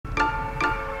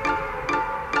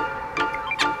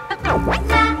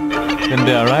Den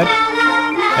der, right?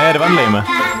 Ja, det var en lama.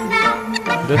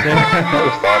 Det er det.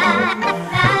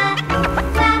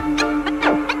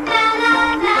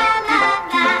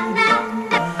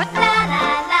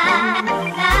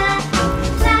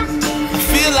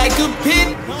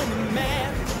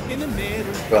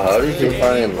 But how do you keep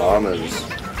finding llamas?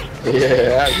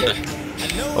 Yeah.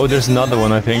 Oh, there's another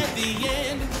one, I think.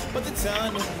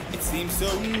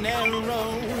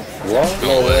 What?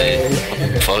 No way.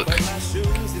 Fuck.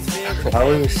 How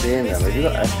are you seeing them? Have you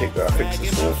got epic graphics and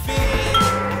stuff?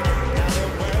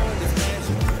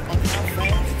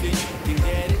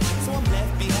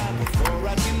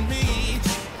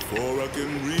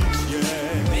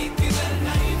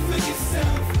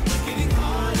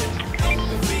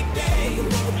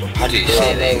 How do you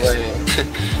say that?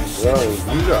 Bro,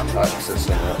 you got access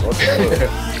on that. What the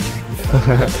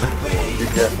fuck? You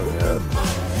definitely have.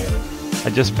 I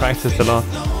just practiced a lot.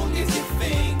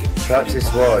 Practice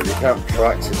what? You can't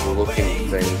practice looking at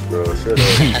things, bro. Shut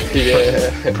up.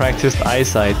 Yeah. Practiced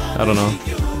eyesight. I don't know.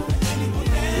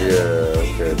 Yeah,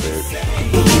 okay, dude.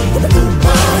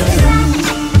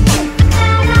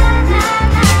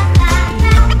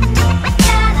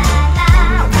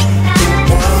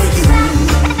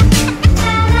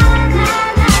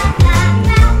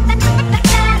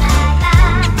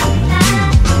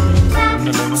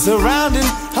 Surrounding,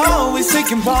 always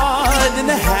taking part in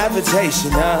the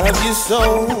habitation of your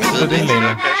soul. Det er en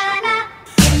lama.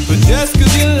 But just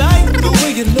cause you like the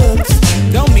way it looks,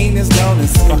 don't mean it's gonna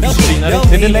suit. Don't mean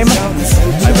it's gonna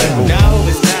suit. No,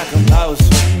 it's not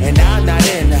compulsory, and I'm not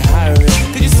in a hurry.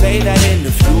 Could you say that in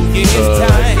a few years'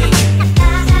 time?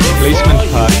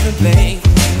 Placement park.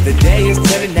 The day is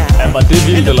turning out. Ja, var det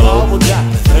vildt eller hvad?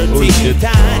 Holy shit.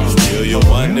 Still you're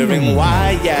wondering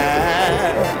why,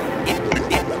 yeah.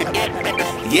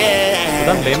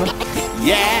 Hvordan lama?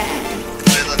 Yeah.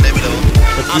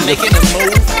 I'm making a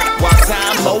move while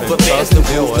time over bears the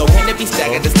rules. No hand to be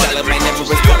staggered, this style I never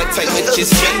was gonna take with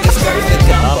just fingers, stirs the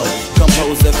gumbo.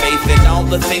 Compose the faith in all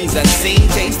the things unseen.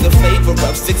 Taste the flavor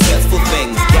of successful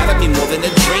things. Gotta be more than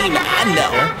a dream, I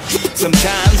know.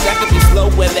 Sometimes I can be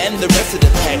slower than the rest of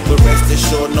the pack, but rest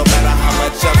assured, no matter how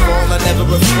much I fall, I never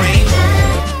refrain.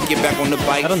 Get back on the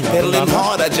bike, pedaling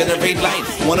hard, I generate light.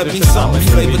 Wanna be something,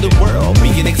 flavor the world, be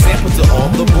an example to all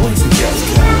the boys and girls.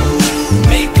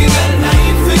 Making a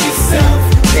life for yourself,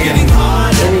 getting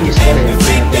harder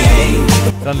every day.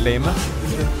 Der er en lama.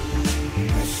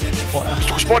 Hvis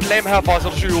du kunne spotte en lame herfra, så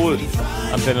er du syg i hovedet.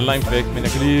 Jamen, den er langt væk, men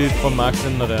jeg kan lige prøve at marke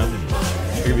den, når det er.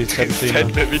 Så kan vi tage den senere.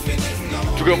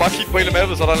 Du kan jo bare kigge på hele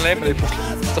mappet, så er der en lame lige pludselig.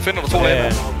 Så finder du to lame.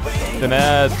 Ja, den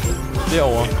er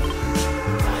derovre.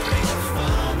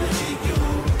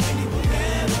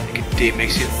 Det er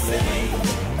ikke sikkert.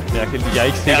 Jeg er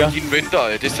ikke sikker. Er din venter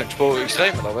distance på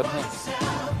ekstrem, eller hvad den her?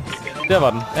 Der var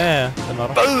den. Ja, den var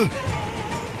der.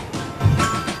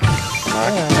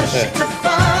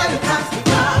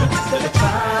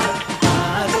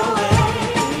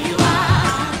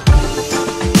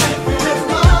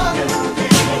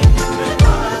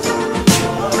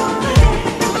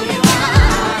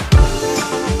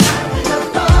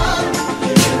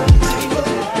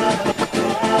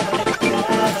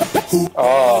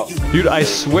 Dude, I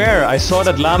swear I saw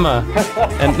that llama,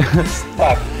 and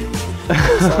Fuck.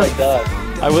 Oh my god.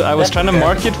 I was trying to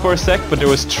mark it for a sec, but there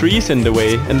was trees in the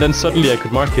way, and then suddenly I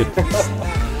could mark it.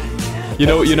 You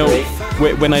know,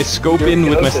 when I scope in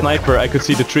with my sniper, I could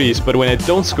see the trees, but when I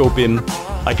don't scope in,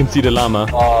 I can see the llama.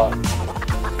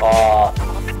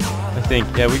 I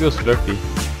think, yeah, we go slurpy.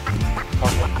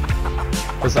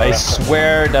 Because I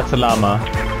swear that's a llama.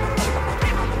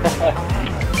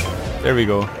 There we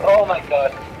go. Oh my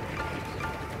god.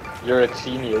 You're a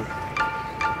genius.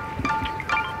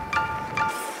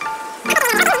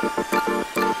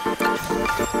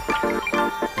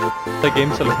 Der er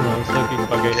games eller sådan noget, så gik det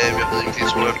bare galt. Ja, jeg ved ikke,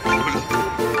 det tror jeg er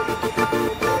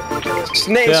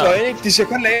Snæs øjne, ikke? De ser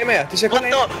kun lamaer. De ser kun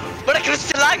lamaer. Hvordan kan du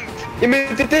se langt? Jamen,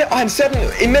 det er det, og han ser den,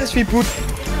 imens vi putt.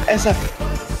 Altså,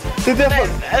 det er derfor...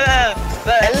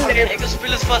 Alle lamaer kan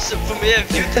spilles for at få mere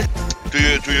view.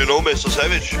 Do you know Mr.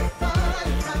 Savage?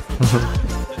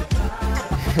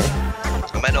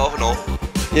 Skal man over for noget?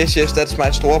 Yes, that's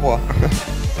my storebror.